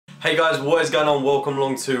Hey guys, what is going on? Welcome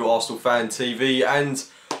along to Arsenal Fan TV, and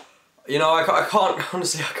you know, I can't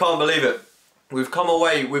honestly, I can't believe it. We've come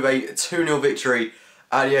away with a 2-0 victory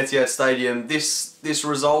at the Etihad Stadium. This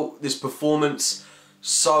result, this performance,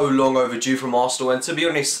 so long overdue from Arsenal, and to be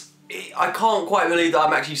honest, I can't quite believe that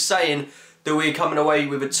I'm actually saying that we're coming away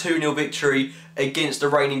with a 2-0 victory against the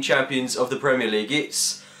reigning champions of the Premier League.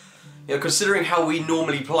 It's, you know, considering how we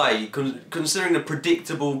normally play, considering the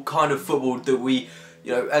predictable kind of football that we,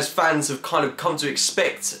 you know, as fans have kind of come to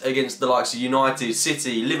expect against the likes of United,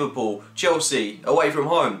 City, Liverpool, Chelsea, away from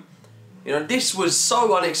home. You know, this was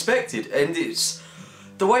so unexpected, and it's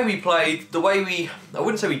the way we played, the way we, I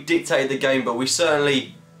wouldn't say we dictated the game, but we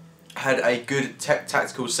certainly had a good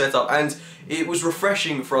tactical setup, and it was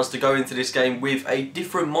refreshing for us to go into this game with a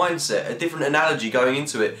different mindset, a different analogy going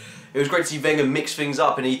into it. It was great to see Wenger mix things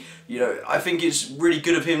up, and he, you know, I think it's really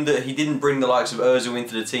good of him that he didn't bring the likes of Ozil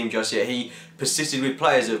into the team just yet. He persisted with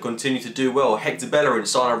players that have continued to do well. Hector Bellerin,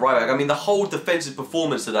 sign of right back. I mean, the whole defensive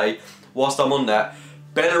performance today, whilst I'm on that,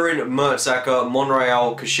 Bellerin, Mertesacker,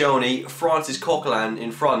 Monreal, Koscielny, Francis Coquelin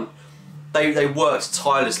in front, they worked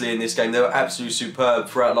tirelessly in this game. They were absolutely superb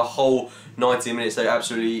throughout the whole 90 minutes. They were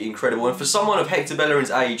absolutely incredible. And for someone of Hector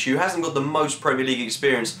Bellerin's age, who hasn't got the most Premier League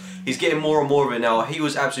experience, he's getting more and more of it now. He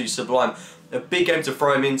was absolutely sublime. A big game to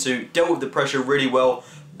throw him into, dealt with the pressure really well,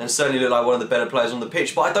 and certainly looked like one of the better players on the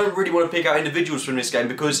pitch. But I don't really want to pick out individuals from this game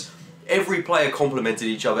because every player complemented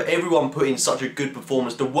each other. Everyone put in such a good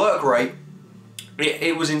performance. The work rate,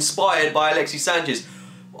 it was inspired by Alexis Sanchez.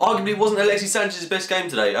 Arguably wasn't Alexis Sanchez's best game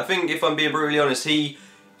today. I think, if I'm being brutally honest, he,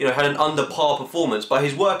 you know, had an under par performance, but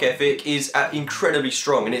his work ethic is incredibly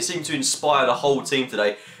strong, and it seemed to inspire the whole team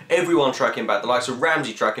today. Everyone tracking back, the likes of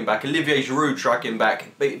Ramsey tracking back, Olivier Giroud tracking back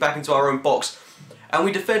into our own box, and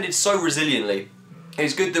we defended so resiliently.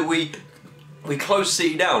 It's good that we closed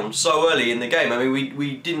City down so early in the game. I mean,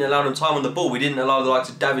 we didn't allow them time on the ball. We didn't allow the likes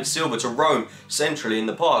of David Silva to roam centrally in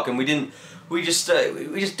the park, and we just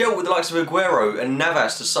dealt with the likes of Aguero and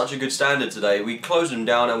Navas to such a good standard today. We closed them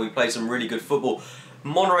down and we played some really good football.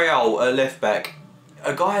 Monreal at left back,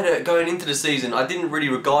 a guy that going into the season, I didn't really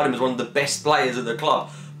regard him as one of the best players at the club,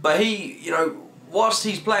 but he, you know, whilst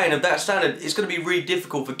he's playing of that standard, it's going to be really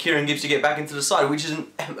difficult for Kieran Gibbs to get back into the side, which is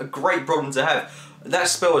a great problem to have. That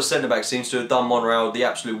spell as centre-back seems to have done Monreal the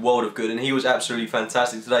absolute world of good, and he was absolutely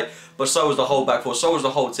fantastic today, but so was the whole back four, so was the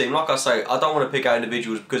whole team. Like I say, I don't want to pick out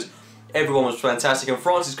individuals because everyone was fantastic, and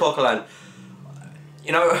Francis Coquelin,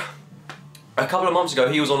 you know, a couple of months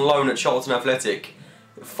ago he was on loan at Charlton Athletic.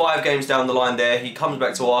 5 games down the line there, he comes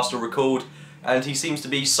back to Arsenal, recalled, and he seems to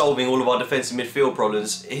be solving all of our defensive midfield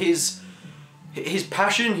problems. His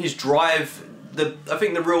passion, his drive, I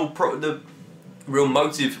think the real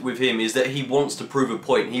motive with him is that he wants to prove a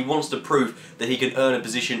point. He wants to prove that he can earn a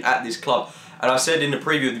position at this club. And I said in the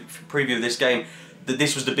preview of this game that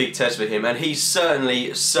this was the big test for him, and he's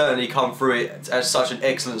certainly come through it at such an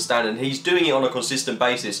excellent standard. He's doing it on a consistent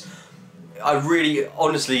basis. I really,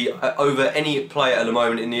 honestly, over any player at the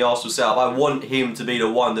moment in the Arsenal setup, I want him to be the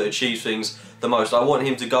one that achieves things the most. I want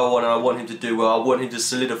him to go on and I want him to do well. I want him to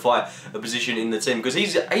solidify a position in the team, because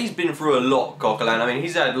he's been through a lot, Coquelin. I mean,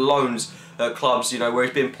 he's had loans at clubs, you know, where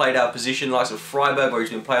he's been played out of position, like Freiburg, where he's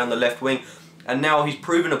been playing on the left wing, and now he's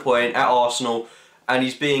proven a point at Arsenal, and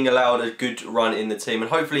he's being allowed a good run in the team, and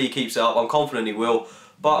hopefully he keeps it up. I'm confident he will.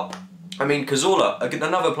 But I mean, Cazorla,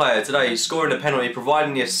 another player today, scoring a penalty,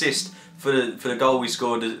 providing the assist for the goal we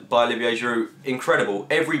scored by Olivier Giroud, incredible.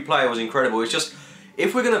 Every player was incredible. It's just,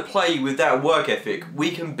 if we're going to play with that work ethic,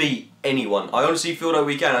 we can beat anyone. I honestly feel that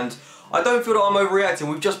we can, and I don't feel that I'm overreacting.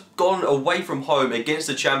 We've just gone away from home against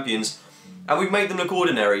the champions, and we've made them look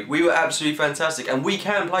ordinary. We were absolutely fantastic, and we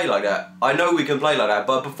can play like that. I know we can play like that,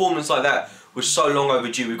 but a performance like that was so long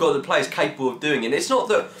overdue. We've got the players capable of doing it. And it's not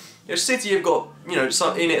that, you know, City have got, you know,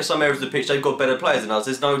 some areas of the pitch they've got better players than us.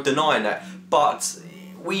 There's no denying that. But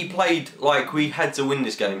we played like we had to win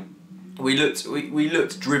this game. We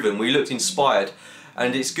looked driven. We looked inspired.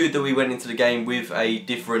 And it's good that we went into the game with a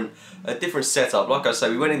different setup. Like I say,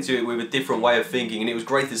 we went into it with a different way of thinking, and it was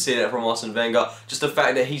great to see that from Arsene Wenger. Just the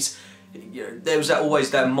fact that he's, you know, there was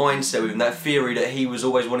always that mindset with him, that theory that he was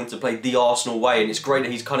always wanting to play the Arsenal way, and it's great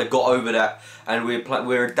that he's kind of got over that, and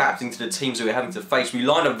we're adapting to the teams that we're having to face. We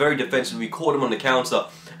lined up very defensively, we caught them on the counter,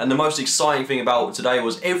 and the most exciting thing about today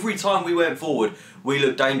was every time we went forward, we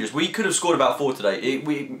looked dangerous. We could have scored about 4 today.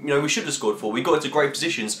 We should have scored 4. We got into great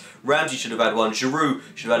positions. Ramsey should have had one. Giroud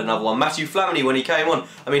should have had another one. Matthew Flamini, when he came on,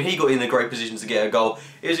 I mean, he got in the great positions to get a goal.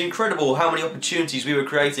 It was incredible how many opportunities we were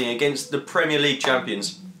creating against the Premier League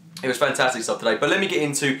champions. It was fantastic stuff today. But let me get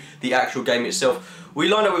into the actual game itself. We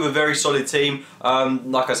lined up with a very solid team.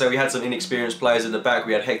 Like I said, we had some inexperienced players in the back.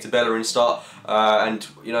 We had Hector Bellerin start, and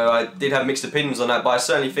you know, I did have mixed opinions on that, but I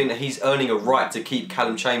certainly think that he's earning a right to keep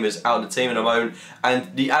Callum Chambers out of the team at the moment.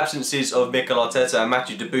 And the absences of Mikel Arteta and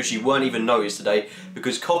Matthew Debuchy weren't even noticed today,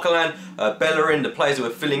 because Coquelin, Bellerin, the players that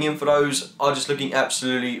were filling in for those, are just looking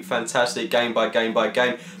absolutely fantastic game by game by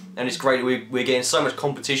game. And it's great we're getting so much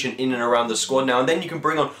competition in and around the squad now. And then you can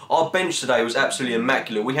bring on, our bench today was absolutely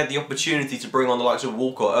immaculate. We had the opportunity to bring on the likes of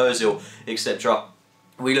Walker, Ozil, etc.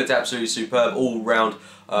 We looked absolutely superb all round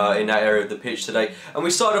in that area of the pitch today. And we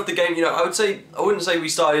started off the game, you know, I wouldn't say we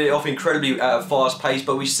started it off incredibly at a fast pace,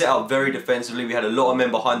 but we set up very defensively. We had a lot of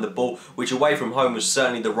men behind the ball, which away from home was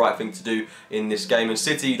certainly the right thing to do in this game. And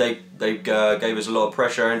City, they gave us a lot of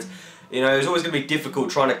pressure, and you know, it's always going to be difficult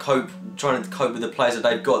trying to cope with the players that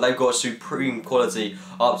they've got. They've got supreme quality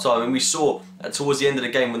up top, and we saw towards the end of the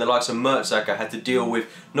game when the likes of Mertesacker had to deal with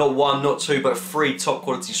not one, not two, but three top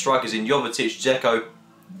quality strikers in Jovetic, Dzeko,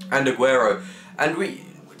 and Aguero. And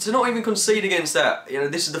to not even concede against that, you know,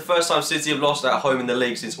 this is the first time City have lost at home in the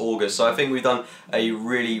league since August. So I think we've done a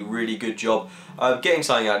really, really good job getting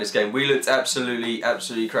something out of this game. We looked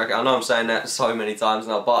absolutely cracking. I know I'm saying that so many times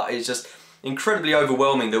now, but it's just incredibly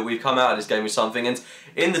overwhelming that we've come out of this game with something. And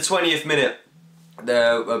in the 20th minute,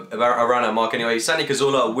 around that mark anyway, Santi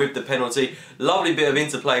Cazorla with the penalty. Lovely bit of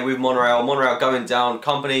interplay with Monreal. Monreal going down,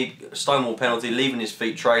 Company, Stonewall penalty, leaving his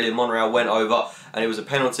feet trailing. Monreal went over, and it was a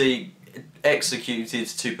penalty executed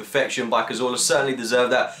to perfection by Cazorla. Certainly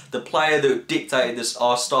deserved that. The player that dictated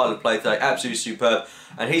our style of play today, absolutely superb.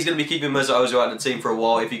 And he's going to be keeping Mesut Ozil out of the team for a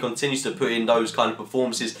while if he continues to put in those kind of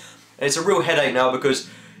performances. And it's a real headache now, because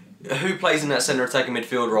who plays in that centre attacking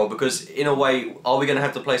midfield role? Because in a way, are we going to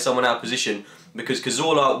have to play someone out of position? Because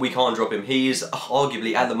Cazorla, we can't drop him. He is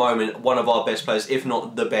arguably at the moment one of our best players, if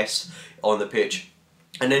not the best on the pitch.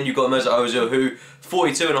 And then you've got Mesut Ozil, who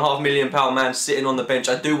 £42.5 million man sitting on the bench.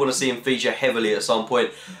 I do want to see him feature heavily at some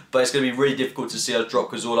point, but it's going to be really difficult to see us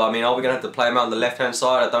drop Cazorla. I mean, are we going to have to play him out on the left-hand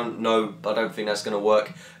side? I don't know. I don't think that's going to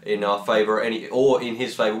work in our favour or in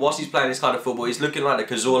his favour. Whilst he's playing this kind of football, he's looking like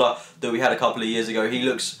the Cazorla that we had a couple of years ago. He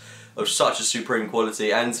looks of such a supreme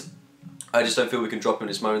quality, and I just don't feel we can drop him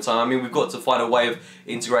at this moment in time. I mean, we've got to find a way of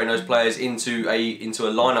integrating those players into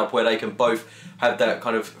a lineup where they can both have that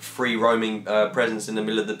kind of free roaming presence in the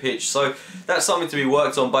middle of the pitch. So that's something to be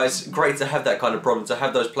worked on, but it's great to have that kind of problem, to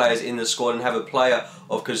have those players in the squad and have a player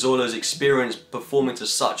of Cazorla's experience performing to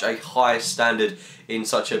such a high standard in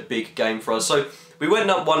such a big game for us. So we went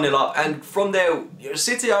up 1-0 up, and from there,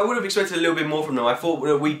 City, I would have expected a little bit more from them. I thought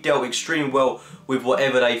that we dealt extremely well with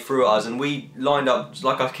whatever they threw at us, and we lined up,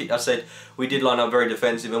 like I said, we did line up very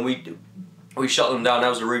defensive, and we shut them down. That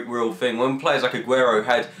was a real thing. When players like Aguero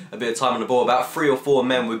had a bit of time on the ball, about 3 or 4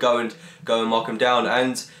 men would go and mark them down,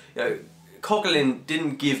 and you know, Coquelin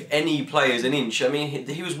didn't give any players an inch. I mean,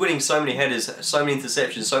 he was winning so many headers, so many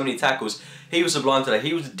interceptions, so many tackles. He was sublime today.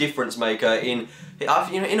 He was a difference maker in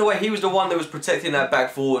a way. He was the one that was protecting that back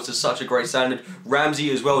four to such a great standard.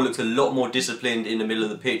 Ramsey as well looked a lot more disciplined in the middle of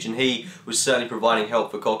the pitch, and he was certainly providing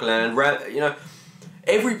help for Coquelin. And you know,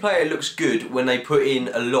 every player looks good when they put in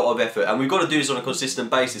a lot of effort, and we've got to do this on a consistent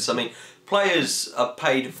basis. I mean, players are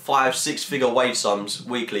paid 5-6 figure wage sums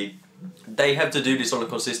weekly. They have to do this on a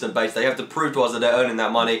consistent basis. They have to prove to us that they're earning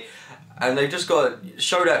that money, and they've just got to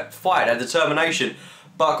show that fight, that determination.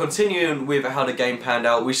 But continuing with how the game panned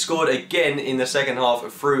out, we scored again in the second half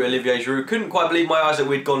through Olivier Giroud. Couldn't quite believe my eyes that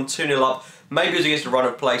we'd gone 2-0 up. Maybe it was against the run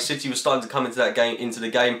of play. City was starting to come into the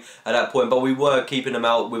game at that point, but we were keeping them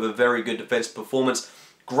out with a very good defensive performance.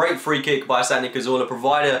 Great free kick by Santi Cazorla.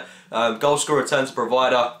 Provider, goal scorer turn to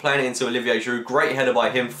provider, playing it into Olivier Giroud. Great header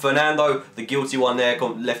by him. Fernando, the guilty one there,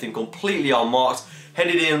 left him completely unmarked.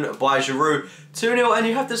 Headed in by Giroud. 2-0, and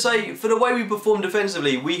you have to say, for the way we performed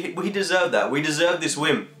defensively, we deserved that. We deserved this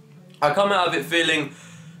win. I come out of it feeling,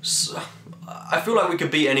 I feel like we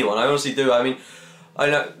could beat anyone. I honestly do. I mean, I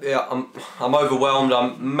know, yeah, I'm overwhelmed.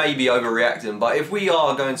 I'm maybe overreacting, but if we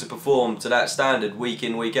are going to perform to that standard week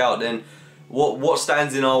in, week out, then what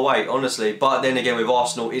stands in our way, honestly? But then again, with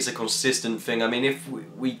Arsenal, it's a consistent thing. I mean, if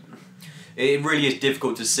it really is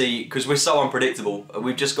difficult to see, because we're so unpredictable.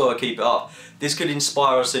 We've just got to keep it up. This could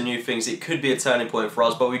inspire us to new things. It could be a turning point for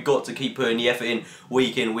us, but we've got to keep putting the effort in,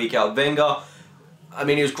 week out. Wenger, I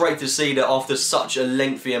mean, it was great to see that after such a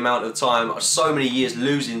lengthy amount of time, so many years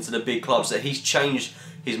losing to the big clubs, that he's changed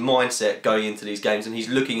his mindset going into these games, and he's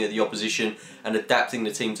looking at the opposition and adapting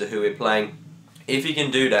the team to who we're playing. If he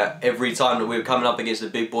can do that every time that we're coming up against a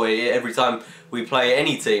big boy, every time we play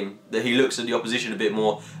any team, that he looks at the opposition a bit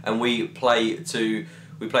more and we play to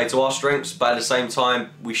We play to our strengths, but at the same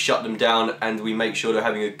time, we shut them down and we make sure they're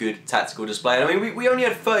having a good tactical display. And I mean, we only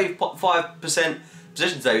had 35%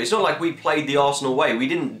 possession today. It's not like we played the Arsenal way. We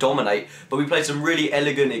didn't dominate, but we played some really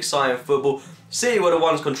elegant, exciting football. City were the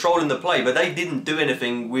ones controlling the play, but they didn't do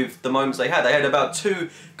anything with the moments they had. They had about 2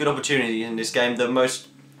 good opportunities in this game. The most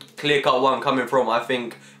clear-cut one coming from, I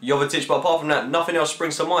think, Jovetic, but apart from that, nothing else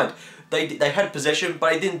springs to mind. They had possession,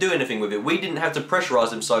 but they didn't do anything with it. We didn't have to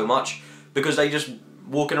pressurise them so much because they just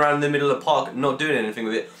walking around in the middle of the park, not doing anything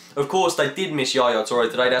with it. Of course, they did miss Yaya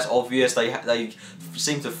Toure today. That's obvious. They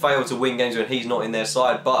seem to fail to win games when he's not in their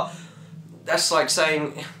side. But that's like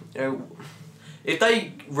saying, you know, if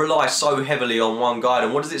they rely so heavily on one guy,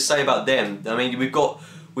 then what does it say about them? I mean, we've got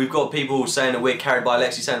people saying that we're carried by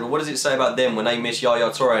Alexis Sanchez. But what does it say about them when they miss Yaya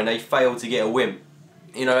Toure and they fail to get a win?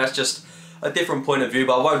 You know, that's just a different point of view.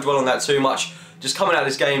 But I won't dwell on that too much. Just coming out of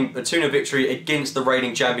this game, a 2-0 victory against the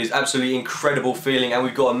reigning champions, absolutely incredible feeling, and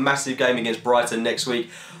we've got a massive game against Brighton next week.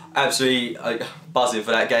 Absolutely buzzing for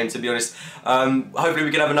that game, to be honest. Hopefully we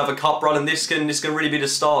can have another cup run, and this can really be the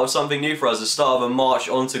start of something new for us, the start of a march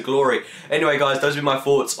on to glory. Anyway guys, those are my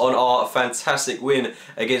thoughts on our fantastic win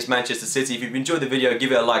against Manchester City. If you've enjoyed the video,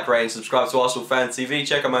 give it a like, rate and subscribe to Arsenal Fan TV.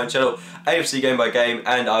 Check out my own channel, AFC Game by Game,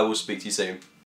 and I will speak to you soon.